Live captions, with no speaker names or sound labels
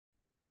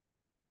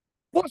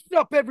What's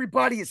up,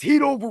 everybody? It's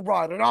Heat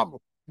Override, and I'm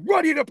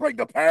ready to bring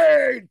the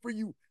pain for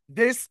you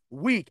this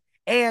week.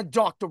 And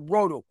Dr.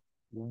 Roto,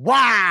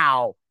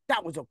 wow,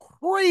 that was a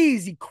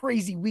crazy,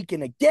 crazy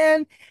weekend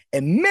again.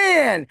 And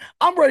man,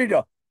 I'm ready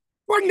to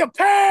bring the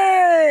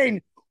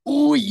pain.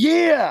 Oh,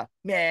 yeah,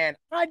 man.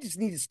 I just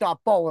need to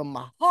stop following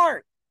my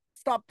heart.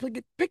 Stop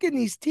picking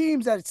these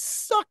teams that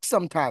suck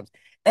sometimes.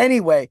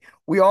 Anyway,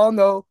 we all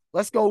know.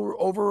 Let's go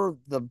over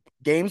the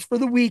games for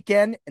the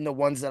weekend and the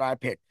ones that I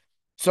picked.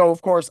 So,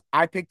 of course,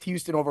 I picked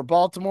Houston over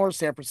Baltimore,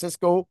 San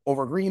Francisco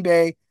over Green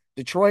Bay,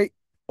 Detroit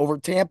over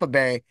Tampa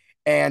Bay,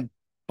 and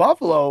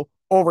Buffalo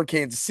over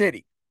Kansas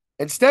City.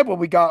 Instead, what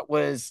we got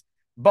was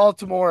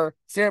Baltimore,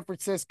 San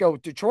Francisco,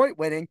 Detroit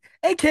winning,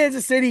 and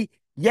Kansas City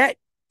yet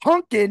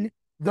punking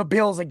the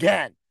Bills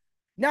again.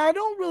 Now, I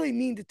don't really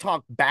mean to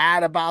talk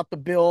bad about the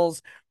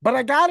Bills, but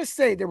I got to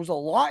say, there was a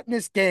lot in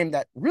this game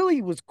that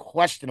really was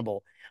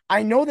questionable.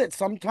 I know that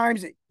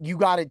sometimes you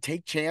got to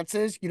take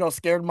chances.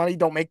 Scared money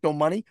don't make no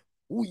money.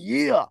 Oh,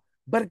 yeah.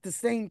 But at the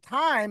same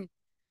time,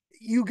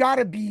 you got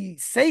to be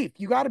safe.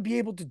 You got to be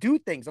able to do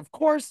things. Of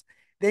course,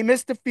 they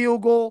missed the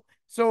field goal.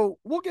 So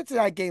we'll get to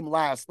that game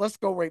last. Let's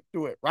go right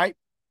through it, right?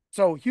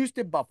 So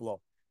Houston,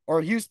 Buffalo, or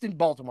Houston,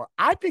 Baltimore.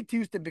 I picked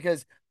Houston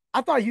because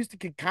I thought Houston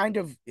could kind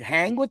of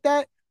hang with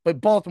that,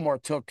 but Baltimore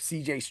took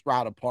CJ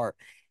Stroud apart.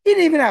 He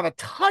didn't even have a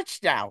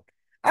touchdown.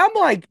 I'm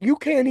like, you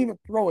can't even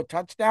throw a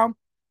touchdown.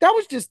 That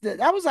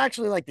was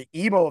actually like the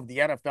emo of the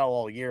NFL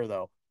all year,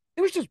 though.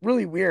 It was just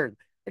really weird.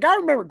 Like I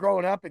remember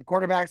growing up and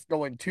quarterbacks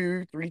going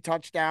 2, 3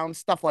 touchdowns,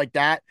 stuff like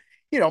that.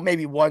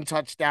 Maybe one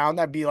touchdown.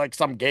 That'd be like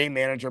some game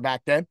manager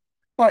back then.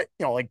 But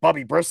like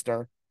Bubby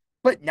Brister.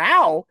 But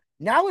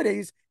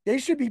nowadays, they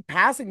should be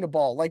passing the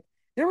ball. Like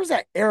there was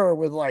that era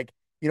with like,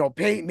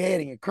 Peyton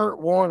Manning and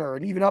Kurt Warner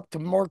and even up to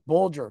Mark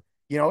Bulger.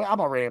 I'm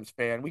a Rams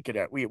fan.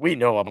 We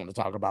know I'm going to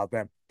talk about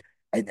them.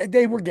 And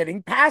they were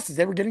getting passes,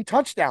 they were getting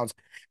touchdowns.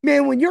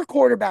 Man, when your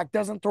quarterback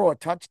doesn't throw a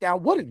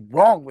touchdown, what is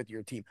wrong with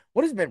your team?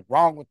 What has been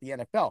wrong with the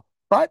NFL?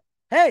 But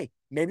hey,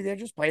 maybe they're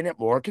just playing it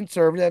more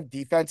conservative.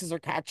 Defenses are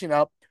catching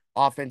up.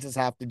 Offenses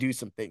have to do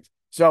some things.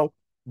 So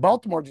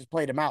Baltimore just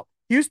played them out.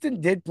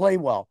 Houston did play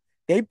well.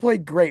 They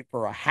played great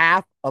for a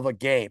half of a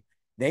game.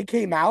 They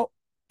came out.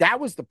 That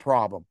was the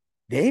problem.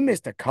 They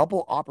missed a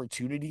couple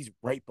opportunities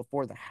right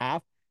before the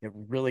half that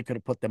really could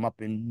have put them up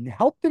and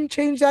helped them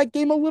change that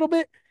game a little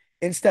bit.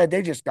 Instead,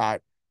 they just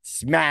got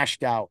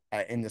smashed out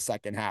in the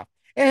second half.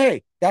 And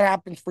hey, that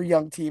happens for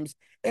young teams.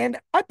 And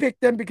I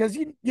picked them because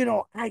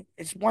I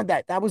it's one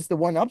that was the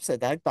one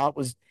upset that I thought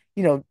was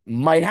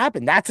might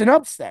happen. That's an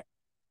upset.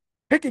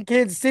 Picking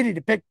Kansas City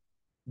to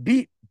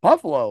beat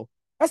Buffalo,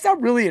 that's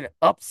not really an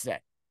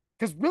upset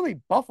because really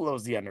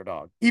Buffalo's the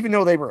underdog, even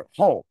though they were at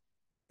home.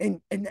 And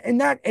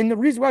the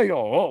reason why you go,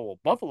 oh well,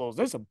 Buffalo's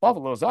this and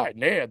Buffalo's that,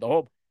 and they had the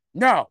home.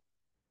 No,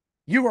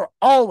 you are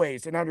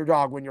always an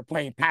underdog when you're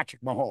playing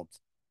Patrick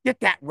Mahomes. Get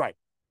that right.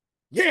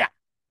 Yeah.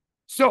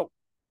 So,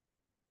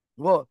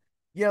 well,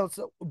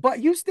 but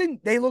Houston,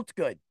 they looked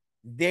good.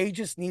 They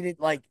just needed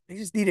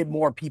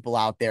more people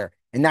out there.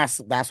 And that's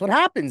what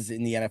happens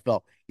in the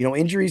NFL.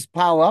 Injuries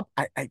pile up.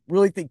 I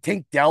really think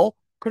Tank Dell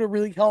could have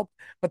really helped,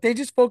 but they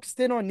just focused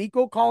in on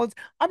Nico Collins.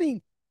 I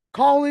mean,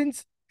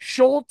 Collins,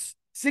 Schultz,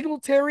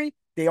 Singletary,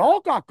 they all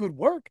got good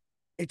work.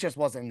 It just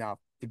wasn't enough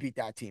to beat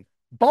that team.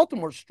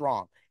 Baltimore's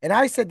strong. And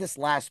I said this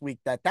last week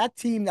that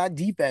team, that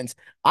defense,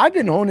 I've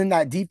been honing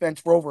that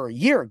defense for over a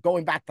year,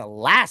 going back to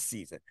last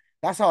season.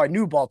 That's how I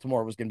knew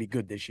Baltimore was going to be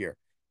good this year.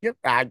 Yep.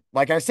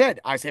 Like I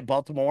said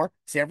Baltimore,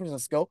 San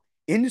Francisco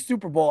in the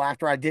Super Bowl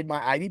after I did my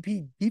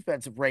IDP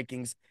defensive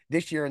rankings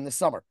this year in the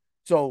summer.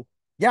 So,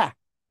 yeah,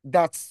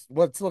 that's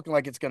what's looking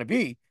like it's going to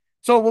be.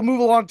 So we'll move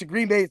along to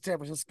Green Bay and San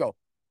Francisco.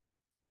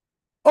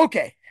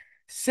 Okay.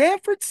 San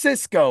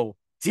Francisco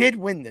did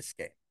win this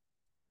game,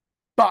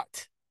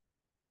 but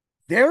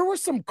there were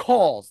some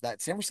calls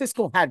that San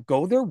Francisco had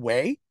go their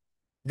way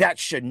that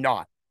should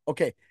not.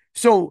 Okay.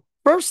 So,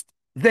 first,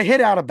 the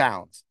hit out of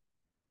bounds.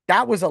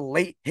 That was a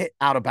late hit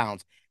out of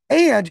bounds.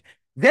 And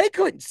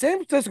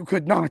San Francisco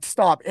could not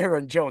stop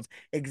Aaron Jones.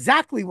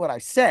 Exactly what I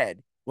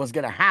said was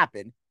going to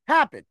happened.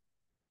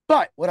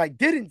 But what I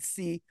didn't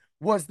see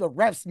was the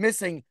refs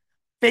missing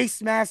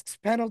face masks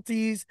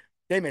penalties.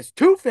 They missed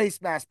 2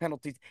 face mask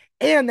penalties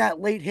and that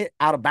late hit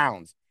out of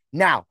bounds.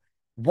 Now,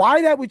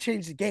 why that would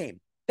change the game?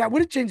 That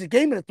would have changed the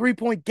game in a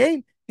 3-point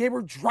game. They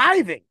were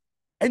driving,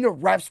 and the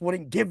refs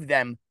wouldn't give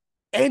them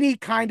any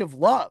kind of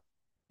love.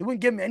 They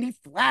wouldn't give them any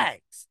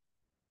flags.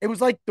 It was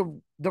like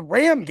the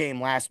Ram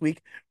game last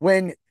week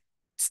when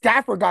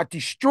Stafford got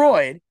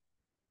destroyed,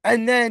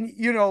 and then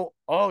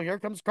oh, here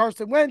comes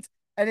Carson Wentz,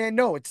 and then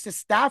no, it's just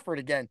Stafford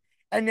again,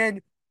 and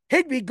then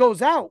Higby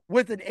goes out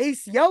with an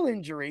ACL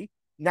injury.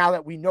 Now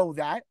that we know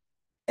that,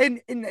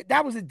 and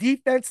that was a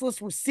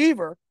defenseless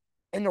receiver,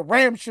 and the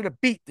Rams should have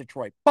beat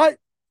Detroit, but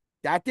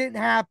that didn't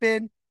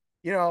happen.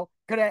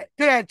 Could have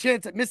had a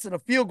chance at missing a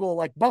field goal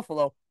like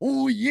Buffalo.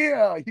 Oh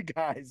yeah, you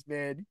guys,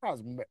 man, you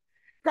guys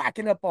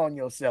cracking up on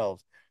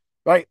yourselves,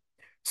 right?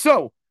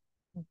 So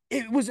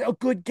it was a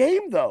good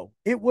game, though.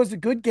 It was a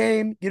good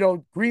game.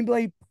 Green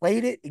Bay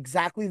played it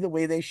exactly the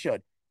way they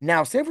should.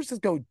 Now, San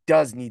Francisco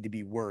does need to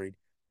be worried.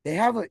 They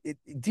have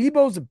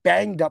Debo's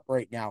banged up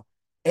right now.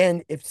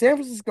 And if San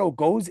Francisco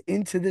goes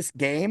into this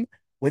game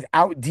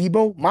without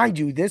Debo, mind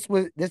you, this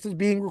is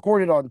being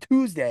recorded on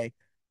Tuesday.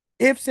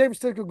 If San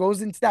Francisco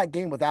goes into that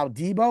game without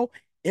Debo,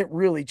 it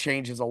really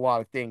changes a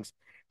lot of things.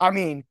 I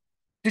mean,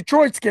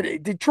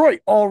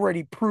 Detroit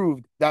already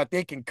proved that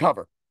they can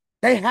cover.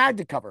 They had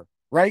to cover,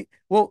 right?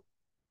 Well,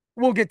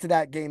 we'll get to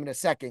that game in a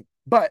second.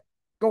 But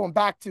going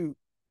back to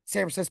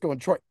San Francisco and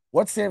Detroit,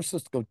 what San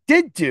Francisco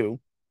did do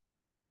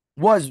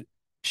was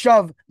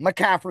shove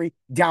McCaffrey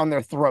down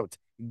their throats.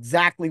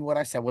 Exactly what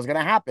I said was going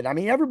to happen. I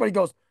mean, everybody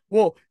goes,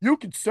 well, you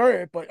could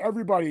say it, but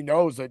everybody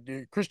knows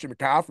that Christian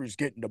McCaffrey is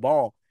getting the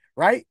ball,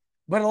 right?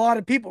 But a lot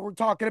of people were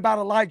talking about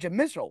Elijah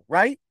Mitchell,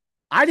 right?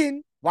 I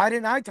didn't. Why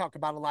didn't I talk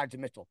about Elijah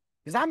Mitchell?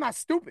 Because I'm not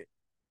stupid.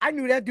 I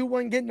knew that dude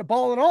wasn't getting the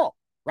ball at all,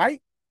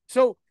 right?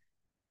 So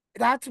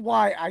that's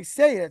why I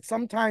say that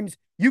sometimes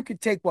you could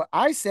take what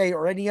I say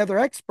or any other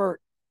expert,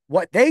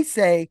 what they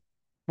say,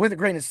 with a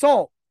grain of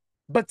salt.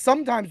 But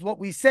sometimes what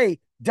we say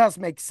does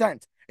make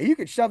sense. And you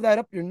can shove that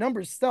up your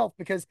numbers self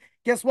because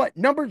guess what?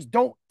 Numbers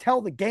don't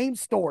tell the game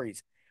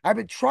stories. I've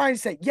been trying to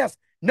say, yes,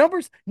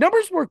 numbers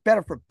work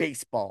better for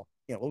baseball.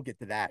 We'll get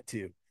to that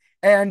too.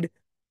 And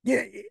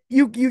yeah,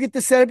 you get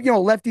to set up,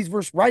 lefties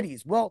versus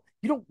righties. Well,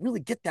 you don't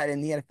really get that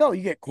in the NFL.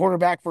 You get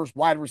quarterback versus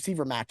wide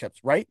receiver matchups,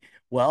 right?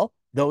 Well,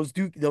 those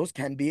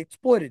can be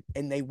exploited,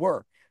 and they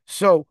were.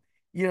 So,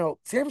 San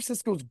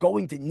Francisco's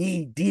going to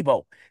need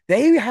Debo.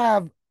 They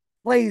have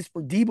plays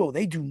for Debo.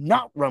 They do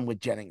not run with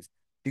Jennings.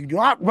 They do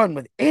not run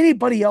with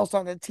anybody else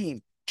on the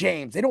team.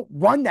 James, they don't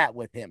run that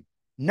with him.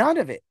 None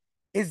of it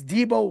is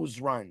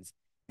Debo's runs.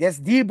 That's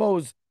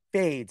Debo's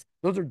fades.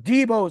 Those are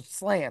Debo's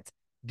slants.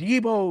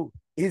 Debo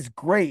is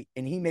great,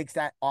 and he makes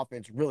that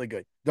offense really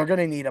good. They're going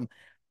to need him.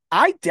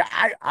 After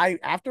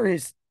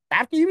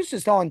he was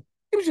just on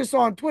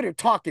Twitter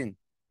talking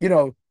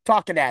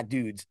at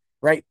dudes,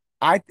 right?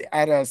 At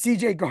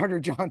CJ Gardner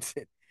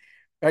Johnson,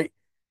 right?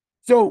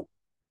 So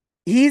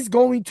he's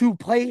going to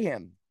play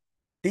him.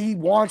 He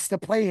wants to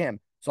play him.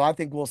 So I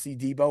think we'll see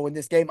Debo in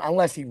this game,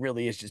 unless he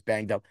really is just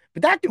banged up.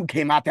 But that dude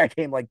came out that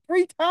game like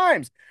 3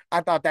 times.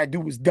 I thought that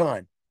dude was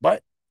done.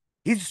 But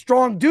he's a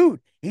strong dude.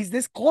 He's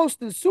this close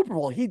to the Super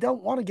Bowl. He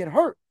don't want to get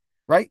hurt,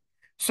 right?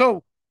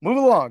 So move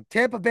along.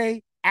 Tampa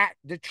Bay at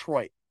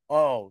Detroit.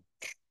 Oh,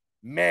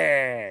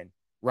 man,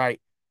 right?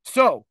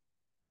 So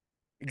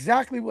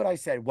exactly what I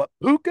said. What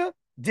Puka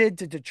did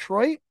to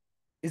Detroit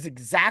is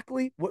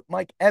exactly what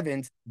Mike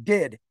Evans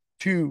did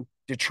to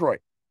Detroit.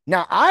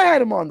 Now, I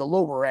had him on the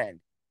lower end.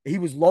 He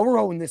was lower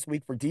owned this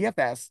week for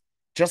DFS,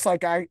 just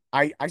like I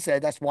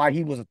said. That's why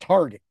he was a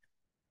target.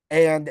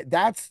 And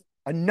that's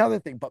another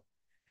thing. But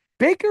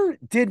Baker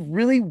did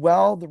really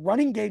well. The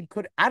running game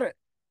could out of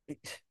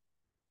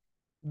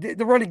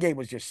the running game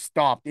was just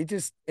stopped. It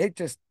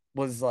just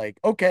was like,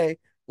 okay,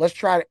 let's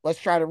try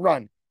to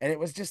run. And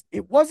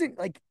it wasn't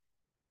like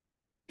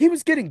he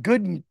was getting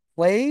good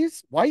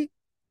plays, right?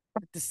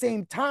 But at the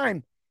same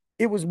time,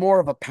 it was more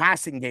of a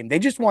passing game. They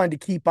just wanted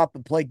to keep up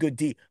and play good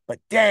D. But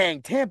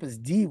dang, Tampa's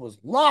D was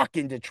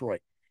locking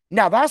Detroit.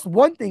 Now, that's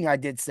one thing I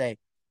did say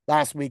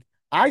last week.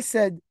 I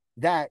said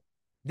that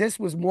this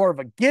was more of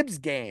a Gibbs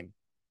game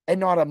and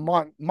not a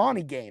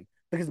Monty game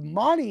because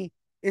Monty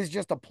is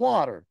just a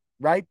plotter,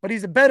 right? But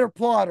he's a better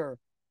plotter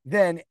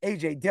than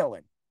A.J.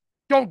 Dillon.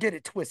 Don't get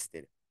it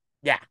twisted.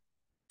 Yeah.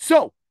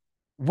 So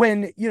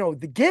when,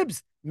 the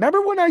Gibbs,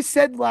 remember when I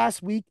said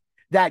last week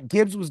that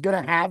Gibbs was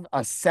going to have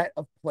a set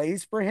of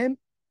plays for him?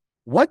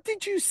 What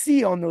did you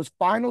see on those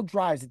final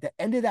drives at the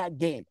end of that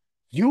game?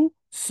 You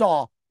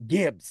saw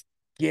Gibbs.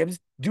 Gibbs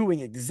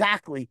doing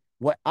exactly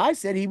what I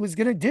said he was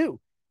going to do,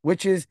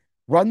 which is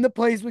run the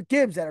plays with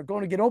Gibbs that are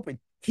going to get open.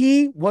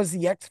 He was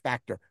the X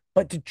factor.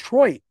 But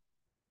Detroit,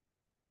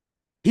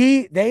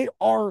 they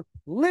are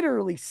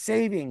literally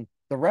saving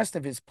the rest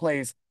of his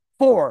plays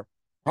for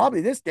probably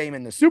this game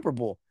in the Super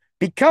Bowl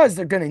because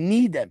they're going to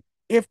need them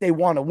if they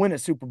want to win a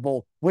Super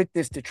Bowl with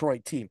this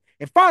Detroit team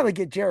and finally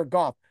get Jared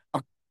Goff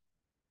a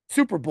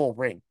Super Bowl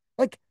ring.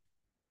 Like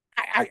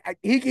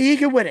he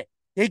can win it.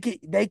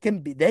 They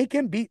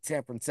can beat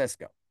San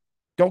Francisco.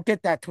 Don't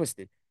get that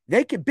twisted.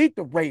 They can beat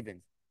the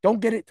Ravens. Don't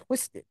get it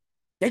twisted.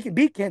 They can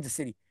beat Kansas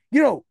City.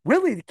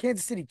 Really, the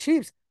Kansas City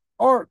Chiefs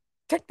are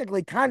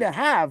technically kind of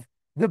have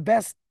the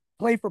best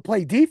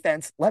play-for-play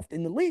defense left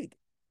in the league.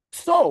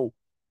 So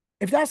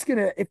if that's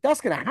gonna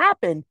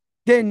happen,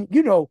 then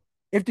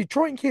if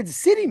Detroit and Kansas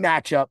City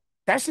match up,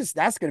 that's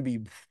gonna be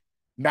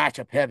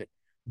matchup heaven.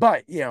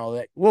 But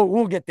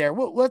we'll get there.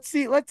 Let's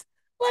see. Let's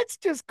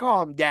just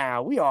calm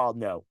down. We all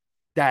know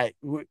that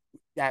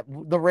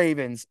the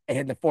Ravens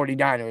and the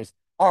 49ers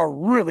are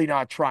really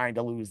not trying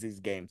to lose these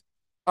games.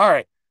 All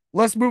right,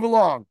 let's move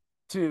along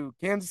to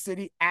Kansas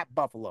City at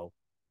Buffalo.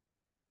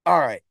 All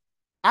right.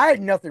 I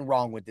had nothing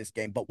wrong with this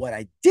game, but what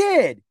I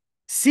did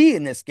see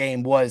in this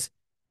game was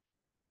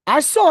I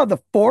saw the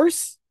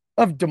force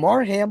of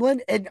DeMar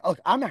Hamlin, and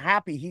look, I'm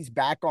happy he's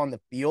back on the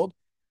field,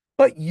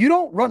 but you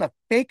don't run a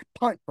fake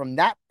punt from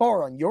that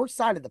far on your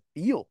side of the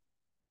field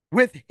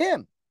with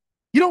him.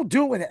 You don't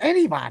do it with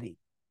anybody.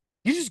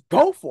 You just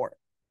go for it.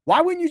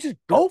 Why wouldn't you just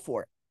go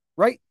for it?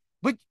 Right?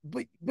 But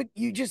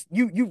you just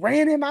you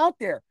ran him out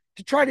there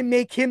to try to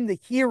make him the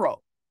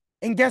hero.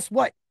 And guess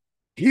what?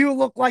 You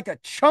look like a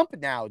chump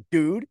now,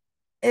 dude.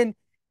 And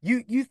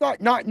you thought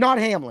not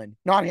Hamlin,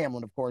 not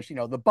Hamlin, of course,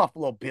 the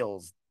Buffalo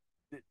Bills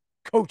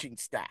coaching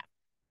staff.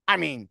 I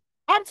mean,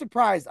 I'm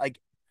surprised. Like,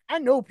 I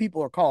know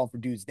people are calling for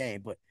dude's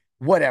name, but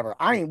whatever.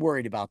 I ain't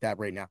worried about that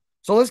right now.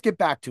 So let's get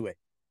back to it.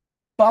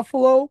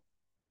 Buffalo,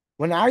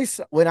 when I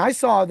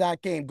saw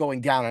that game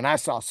going down and I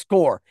saw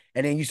score,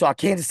 and then you saw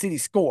Kansas City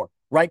score,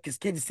 right? Because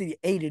Kansas City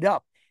ate it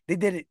up. They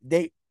did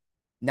it.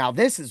 Now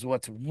this is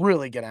what's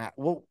really gonna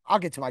happen. Well, I'll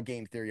get to my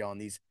game theory on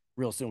these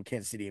real soon,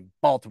 Kansas City and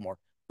Baltimore.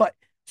 But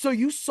so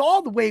you saw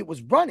the way it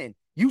was running.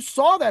 You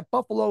saw that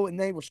Buffalo and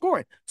they were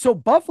scoring. So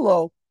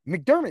Buffalo,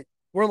 McDermott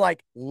were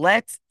like,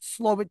 let's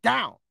slow it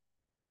down.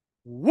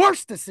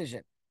 Worst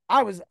decision.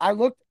 I was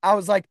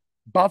like,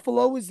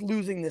 Buffalo is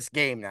losing this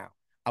game now.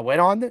 I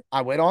went on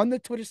the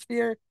Twitter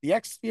sphere, the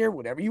X sphere,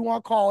 whatever you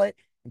want to call it,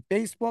 and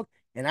Facebook,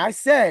 and I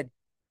said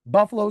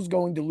Buffalo's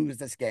going to lose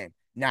this game.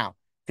 Now,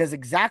 because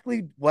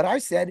exactly what I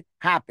said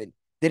happened.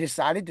 They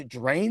decided to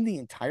drain the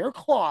entire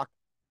clock.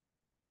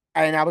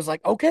 And I was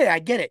like, okay, I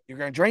get it. You're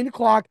going to drain the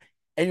clock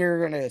and you're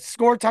going to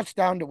score a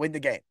touchdown to win the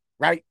game,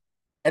 right?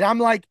 And I'm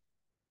like,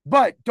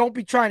 but don't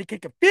be trying to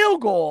kick a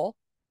field goal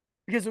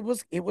because it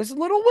was a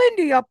little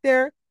windy up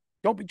there.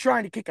 Don't be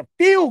trying to kick a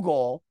field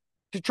goal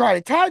to try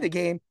to tie the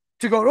game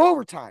to go to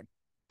overtime.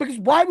 Because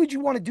why would you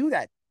want to do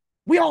that?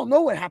 We all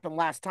know what happened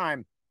last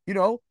time. You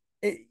know,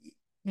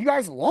 you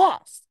guys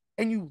lost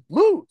and you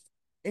lose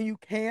and you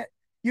can't.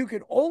 You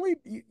can only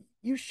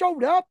you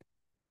showed up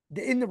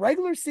in the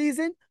regular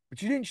season,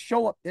 but you didn't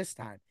show up this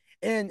time.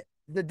 And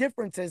the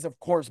difference is, of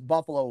course,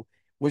 Buffalo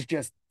was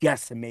just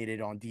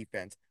decimated on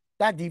defense.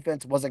 That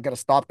defense wasn't going to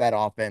stop that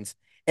offense.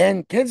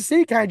 And Kansas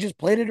City kind of just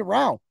played it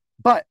around.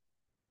 But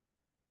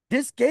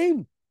this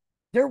game,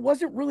 there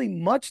wasn't really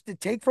much to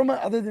take from it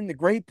other than the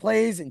great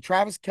plays and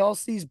Travis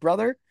Kelce's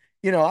brother.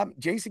 I'm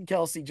Jason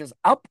Kelce just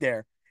up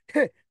there,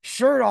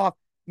 shirt off.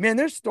 Man,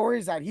 there's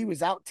stories that he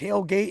was out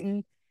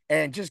tailgating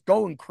and just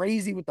going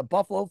crazy with the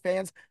Buffalo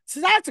fans.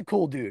 So that's a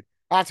cool dude.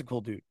 That's a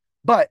cool dude.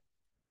 But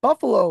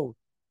Buffalo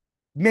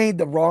made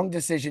the wrong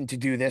decision to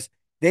do this.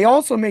 They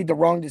also made the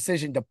wrong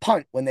decision to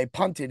punt when they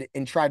punted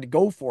and tried to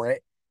go for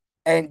it.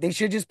 And they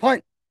should just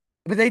punt,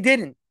 but they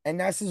didn't. And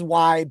this is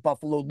why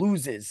Buffalo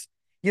loses.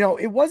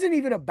 It wasn't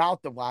even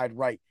about the wide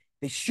right.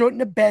 They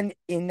shouldn't have been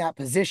in that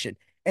position.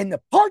 And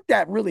the part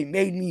that really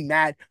made me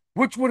mad,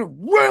 which would have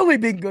really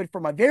been good for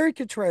my very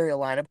contrarian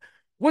lineup,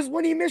 was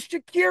when he missed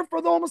Shakir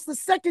for almost the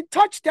second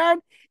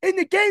touchdown in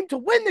the game to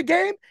win the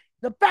game,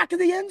 the back of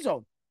the end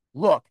zone.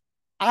 Look,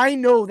 I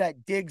know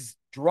that Diggs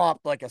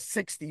dropped like a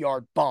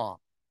 60-yard bomb.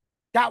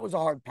 That was a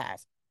hard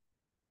pass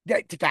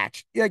to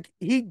catch. Like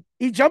he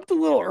jumped a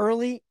little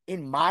early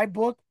in my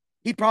book.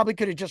 He probably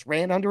could have just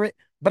ran under it,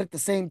 but at the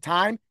same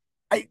time,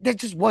 that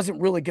just wasn't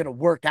really going to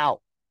work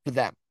out for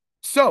them.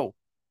 So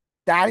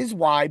that is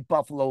why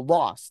Buffalo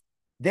lost.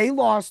 They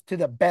lost to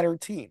the better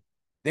team.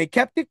 They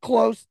kept it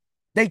close.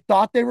 They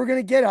thought they were going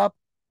to get up,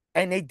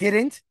 and they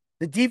didn't.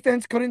 The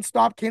defense couldn't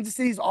stop Kansas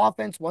City's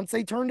offense once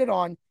they turned it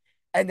on,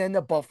 and then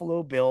the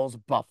Buffalo Bills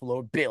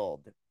Buffalo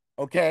Billed.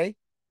 Okay?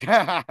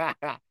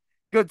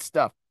 Good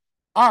stuff.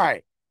 All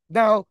right.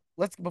 Now,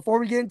 before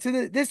we get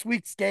into this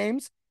week's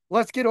games,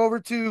 let's get over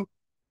to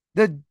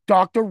the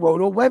Dr.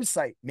 Roto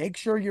website. Make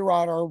sure you're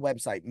on our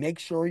website. Make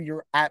sure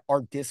you're at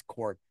our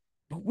Discord.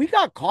 We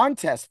got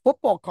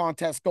football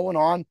contests going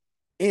on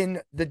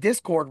in the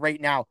Discord right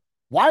now.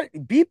 Why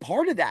be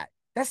part of that?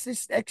 That's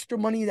just extra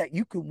money that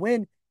you can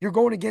win. You're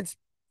going against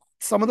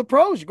some of the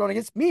pros. You're going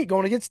against me,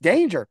 going against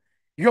Danger.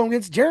 You're going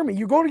against Jeremy.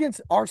 You're going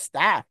against our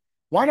staff.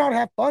 Why not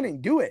have fun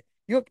and do it?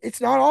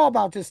 It's not all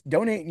about just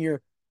donating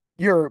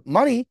your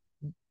money.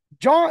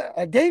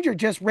 Danger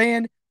just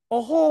ran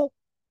a whole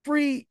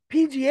free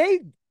PGA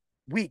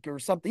week or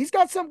something. He's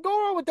got something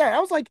going on with that. I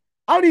was like,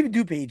 I don't even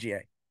do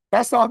PGA.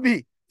 That's not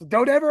me. So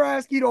don't ever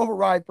ask me to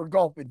override for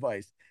golf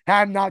advice.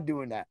 I'm not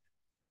doing that.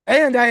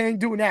 And I ain't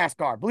doing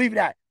NASCAR. Believe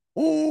that.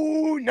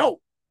 Oh, no.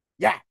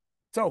 Yeah.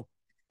 So,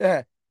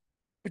 but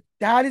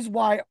that is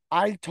why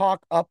I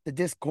talk up the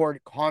Discord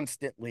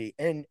constantly.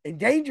 And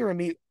Danger and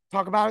me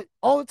talk about it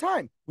all the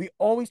time. We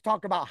always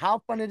talk about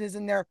how fun it is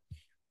in there,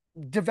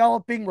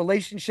 developing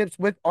relationships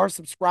with our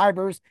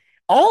subscribers.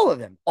 All of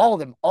them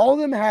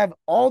have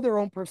all their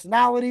own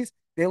personalities.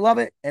 They love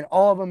it, and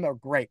all of them are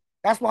great.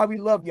 That's why we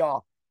love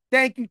y'all.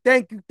 Thank you,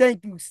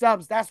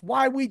 subs. That's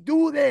why we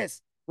do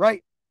this,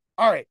 right?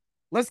 All right,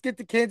 let's get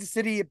to Kansas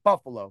City at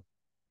Buffalo,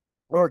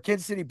 or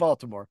Kansas City,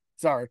 Baltimore.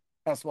 Sorry,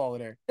 I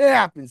swallowed there. It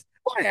happens.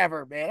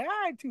 Whatever, man.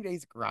 I had 2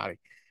 days of karate,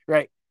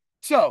 right?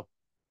 So,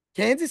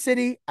 Kansas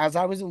City, as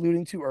I was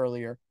alluding to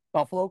earlier,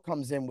 Buffalo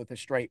comes in with a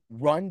straight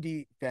run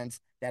defense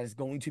that is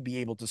going to be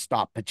able to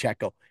stop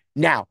Pacheco.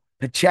 Now,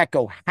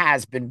 Pacheco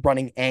has been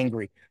running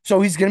angry. So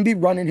he's going to be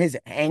running his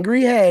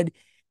angry head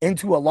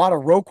into a lot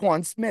of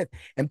Roquan Smith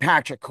and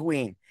Patrick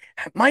Queen.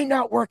 It might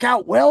not work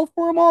out well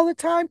for him all the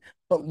time,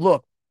 but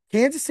look,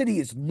 Kansas City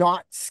is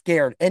not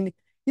scared. And,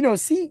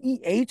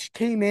 CEH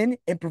came in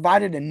and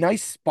provided a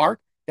nice spark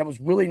that was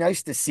really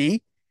nice to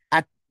see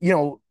at,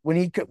 when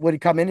he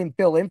would come in and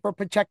fill in for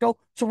Pacheco.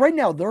 So right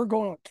now,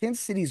 Kansas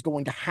City is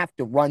going to have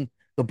to run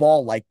the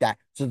ball like that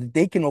so that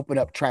they can open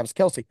up Travis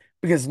Kelce.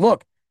 Because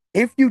look,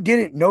 if you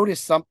didn't notice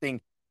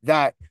something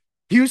that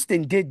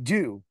Houston did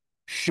do,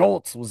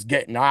 Schultz was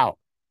getting out.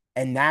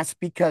 And that's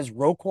because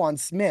Roquan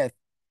Smith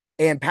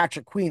and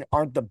Patrick Queen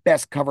aren't the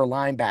best cover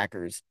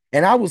linebackers.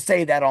 And I will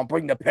say that on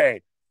Bring the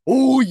Pain.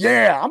 Oh,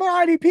 yeah. I'm an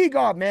IDP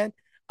god, man.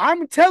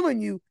 I'm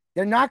telling you,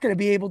 they're not going to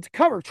be able to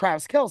cover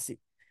Travis Kelce.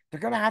 They're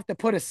going to have to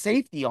put a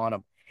safety on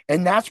him.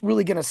 And that's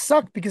really going to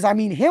suck because,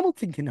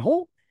 Hamilton can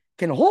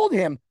hold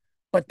him,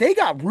 but they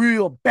got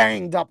real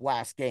banged up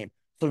last game.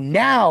 So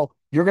now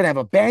you're going to have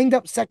a banged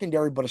up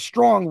secondary, but a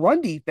strong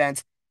run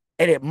defense.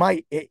 And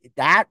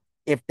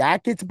if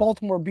that gets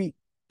Baltimore beat,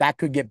 that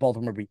could get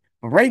Baltimore beat.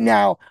 But right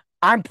now,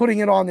 I'm putting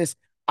it on this.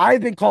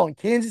 I've been calling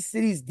Kansas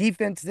City's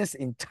defense this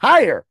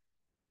entire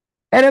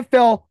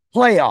NFL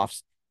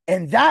playoffs.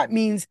 And that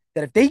means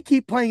that if they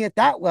keep playing at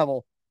that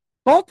level,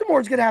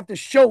 Baltimore's going to have to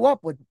show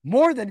up with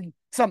more than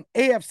some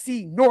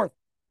AFC North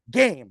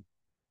game.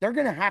 They're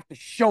going to have to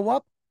show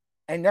up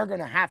and they're going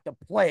to have to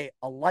play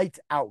a lights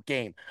out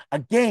game, a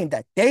game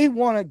that they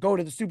want to go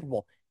to the Super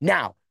Bowl.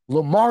 Now,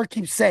 Lamar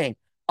keeps saying,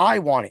 I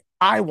want it.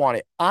 I want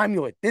it. I'm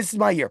doing it. This is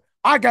my year.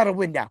 I got to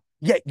win now.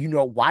 Yet, you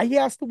know why he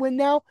has to win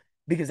now?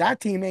 Because that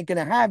team ain't going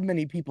to have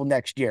many people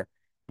next year,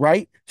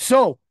 right?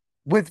 So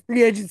with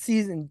free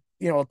agencies and,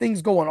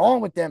 things going on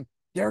with them,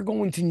 they're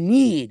going to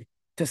need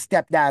to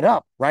step that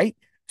up, right?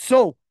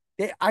 So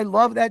I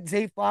love that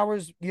Zay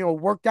Flowers,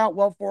 worked out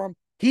well for him.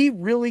 He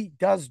really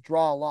does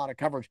draw a lot of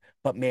coverage.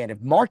 But, man,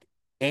 if Mark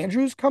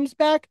Andrews comes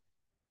back,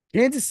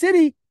 Kansas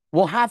City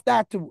will have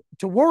that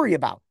to worry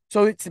about.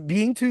 So it's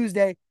being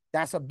Tuesday.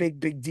 That's a big,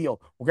 big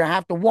deal. We're going to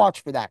have to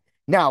watch for that.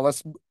 Now,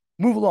 let's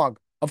move along.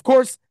 Of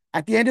course,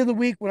 at the end of the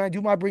week, when I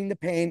do my Bring the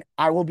Pain,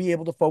 I will be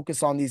able to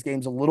focus on these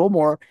games a little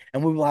more,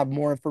 and we will have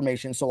more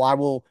information. So I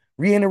will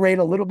reiterate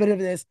a little bit of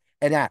this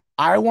and that.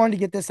 I wanted to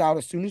get this out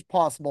as soon as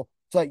possible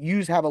so that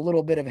you have a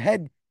little bit of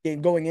head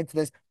game going into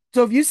this.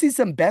 So if you see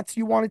some bets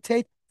you want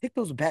to take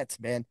those bets,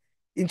 man,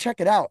 and check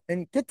it out.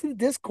 And get to the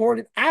Discord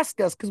and ask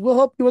us because we'll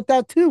help you with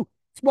that too.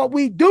 It's what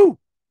we do,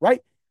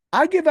 right?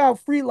 I give out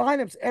free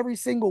lineups every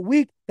single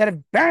week that have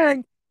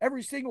banged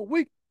every single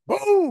week.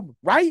 Boom,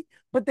 right?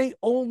 But they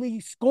only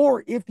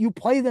score if you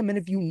play them and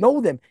if you know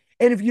them.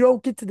 And if you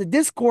don't get to the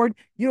Discord,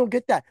 you don't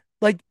get that.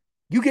 Like,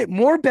 you get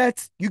more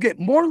bets, you get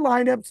more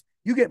lineups,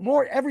 you get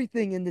more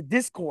everything in the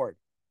Discord.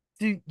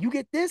 So you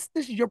get this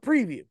is your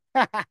preview.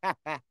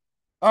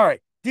 All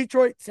right,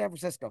 Detroit, San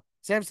Francisco.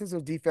 San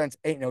Francisco's defense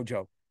ain't no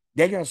joke.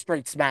 They're going to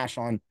straight smash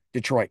on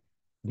Detroit.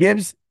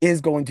 Gibbs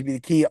is going to be the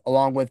key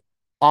along with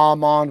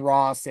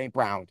Amon-Ra St.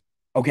 Brown.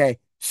 Okay,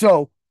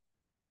 so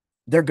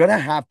they're going to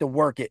have to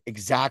work it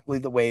exactly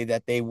the way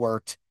that they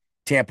worked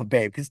Tampa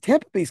Bay because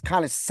Tampa Bay's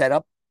kind of set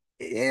up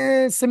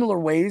in similar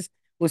ways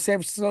with San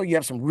Francisco. You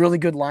have some really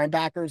good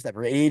linebackers that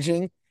are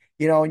aging,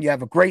 and you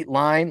have a great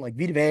line like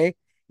Vita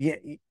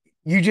Vea.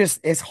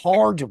 It's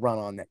hard to run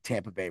on that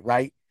Tampa Bay,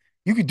 right?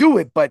 You could do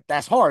it, but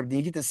that's hard. Then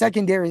you get the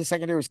secondary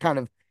is kind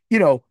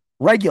of,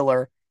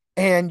 regular,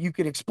 and you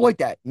can exploit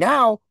that.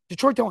 Now,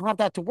 Detroit don't have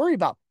that to worry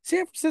about.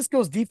 San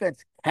Francisco's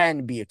defense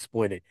can be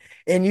exploited.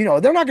 And,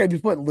 they're not going to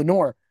be putting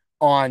Lenore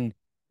on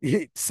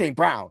St.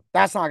 Brown.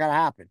 That's not going to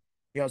happen.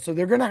 So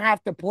they're going to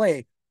have to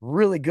play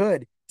really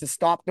good to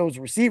stop those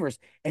receivers.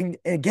 And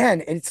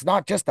again, it's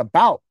not just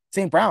about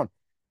St. Brown.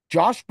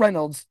 Josh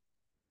Reynolds,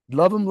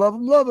 love him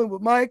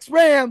with my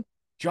ex-Ram.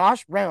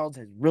 Josh Reynolds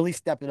has really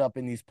stepped it up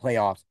in these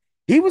playoffs.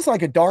 He was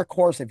like a dark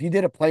horse. If you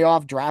did a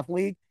playoff draft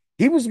league,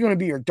 he was going to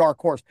be your dark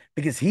horse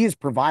because he is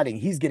providing.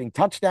 He's getting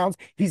touchdowns.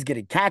 He's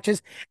getting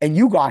catches, and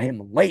you got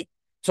him late.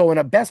 So in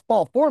a best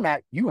ball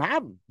format, you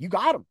have him. You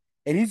got him.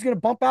 And he's going to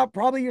bump out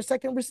probably your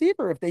second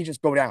receiver if they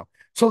just go down.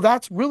 So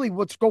that's really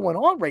what's going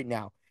on right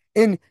now.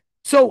 And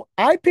so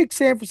I picked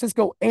San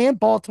Francisco and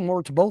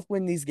Baltimore to both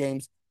win these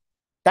games.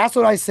 That's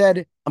what I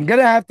said. I'm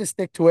going to have to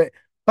stick to it.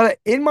 But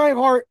in my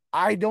heart,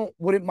 I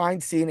wouldn't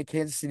mind seeing a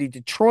Kansas City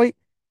Detroit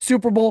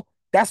Super Bowl.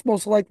 That's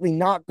most likely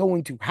not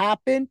going to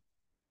happen.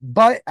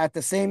 But at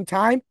the same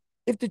time,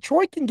 if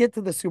Detroit can get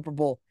to the Super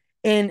Bowl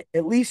and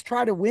at least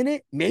try to win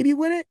it, maybe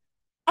win it,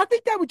 I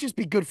think that would just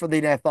be good for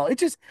the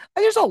NFL.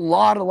 There's a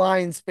lot of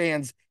Lions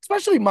fans,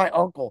 especially my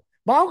uncle.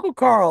 My Uncle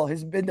Carl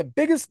has been the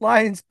biggest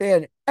Lions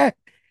fan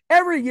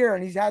every year,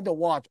 and he's had to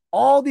watch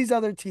all these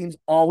other teams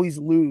always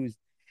lose,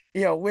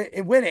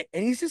 win it.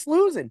 And he's just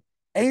losing.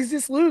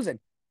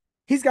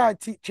 He's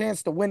got a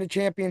chance to win a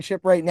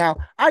championship right now.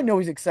 I know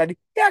he's excited.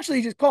 He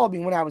actually just called me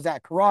when I was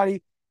at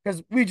karate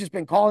because we've just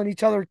been calling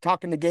each other,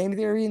 talking the game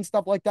theory and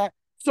stuff like that.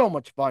 So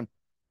much fun.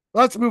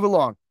 Let's move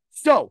along.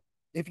 So,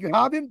 if you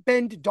haven't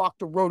been to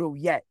Dr. Roto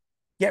yet,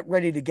 get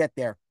ready to get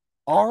there.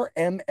 Our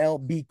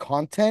MLB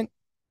content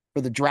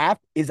for the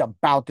draft is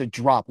about to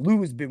drop.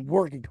 Lou has been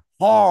working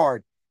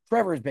hard.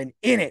 Trevor's been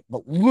in it,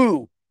 but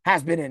Lou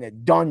has been in a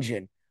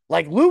dungeon.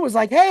 Like Lou was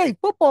like, "Hey,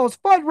 football is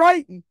fun,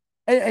 right?"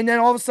 And then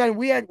all of a sudden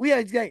we had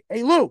to say,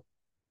 "Hey, Lou,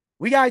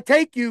 we gotta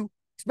take you,"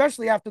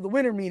 especially after the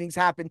winter meetings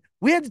happened.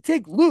 We had to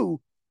take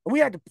Lou and we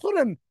had to put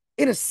him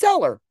in a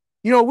cellar.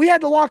 We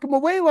had to lock him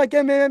away like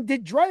Eminem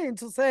did Dre and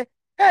to say,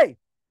 "Hey,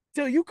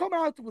 till you come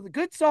out with a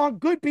good song,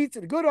 good beats,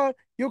 and a good art,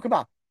 you'll come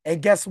out."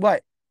 And guess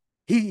what?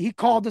 He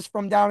called us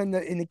from down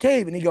in the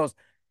cave and he goes,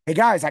 "Hey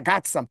guys, I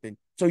got something.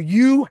 So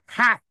you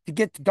have to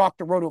get to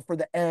Dr. Roto for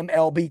the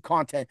MLB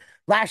content."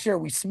 Last year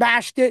we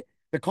smashed it.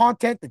 The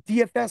content, the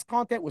DFS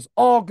content was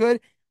all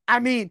good. I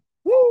mean,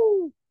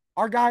 woo!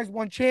 Our guys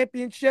won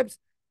championships.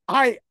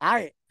 I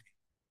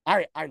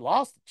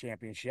lost the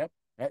championship,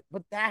 right?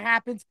 But that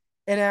happens.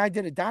 And then I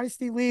did a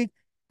dynasty league,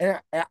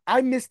 and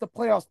I missed the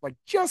playoffs like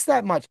just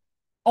that much.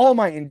 All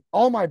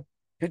my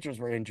pitchers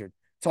were injured,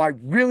 so I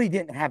really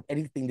didn't have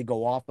anything to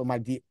go off of my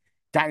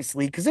dynasty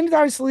league. Because in the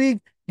dynasty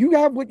league, you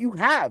have what you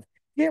have.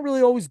 You can't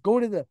really always go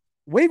to the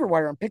waiver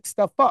wire and pick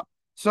stuff up.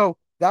 So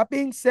that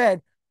being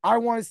said, I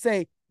want to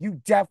say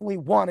you definitely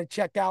want to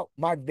check out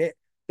the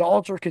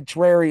Ultra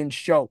Contrarian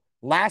show.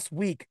 Last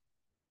week,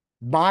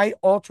 my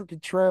ultra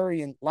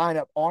contrarian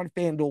lineup on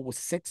FanDuel was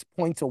 6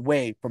 points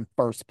away from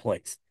first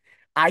place.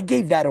 I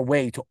gave that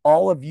away to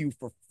all of you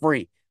for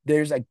free.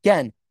 There's,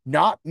 again,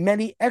 not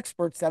many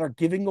experts that are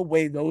giving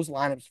away those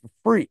lineups for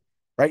free,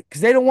 right?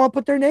 Because they don't want to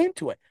put their name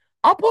to it.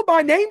 I'll put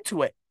my name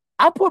to it.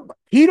 I'll put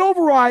heat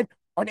override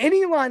on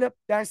any lineup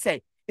that I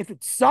say. If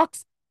it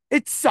sucks,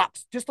 it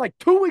sucks. Just like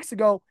 2 weeks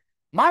ago,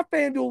 my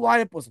FanDuel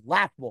lineup was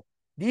laughable.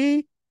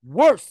 The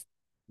worst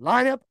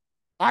lineup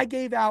I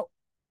gave out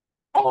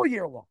all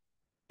year long.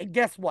 And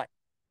guess what?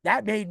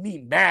 That made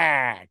me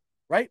mad,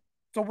 right?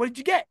 So what did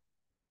you get?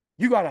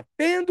 You got a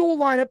FanDuel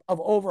lineup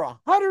of over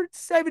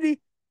 170,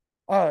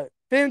 FanDuel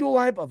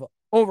lineup of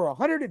over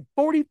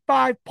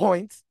 145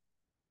 points,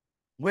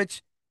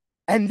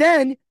 and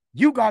then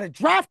you got a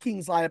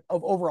DraftKings lineup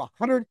of over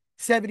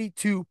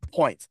 172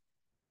 points.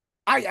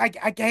 I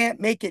can't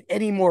make it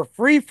any more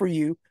free for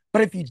you,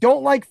 but if you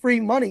don't like free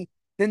money,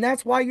 then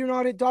that's why you're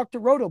not at Dr.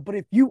 Roto. But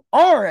if you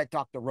are at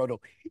Dr. Roto,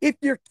 if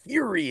you're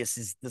curious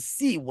as to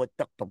see what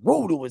Dr.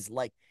 Roto is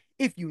like,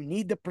 if you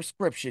need the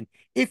prescription,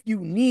 if you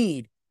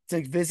need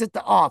to visit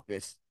the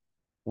office,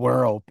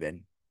 we're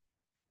open.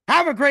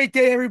 Have a great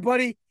day,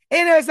 everybody.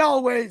 And as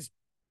always,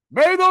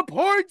 may the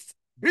points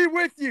be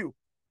with you.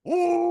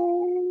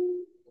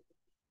 Ooh,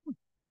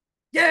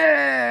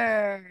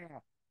 yeah.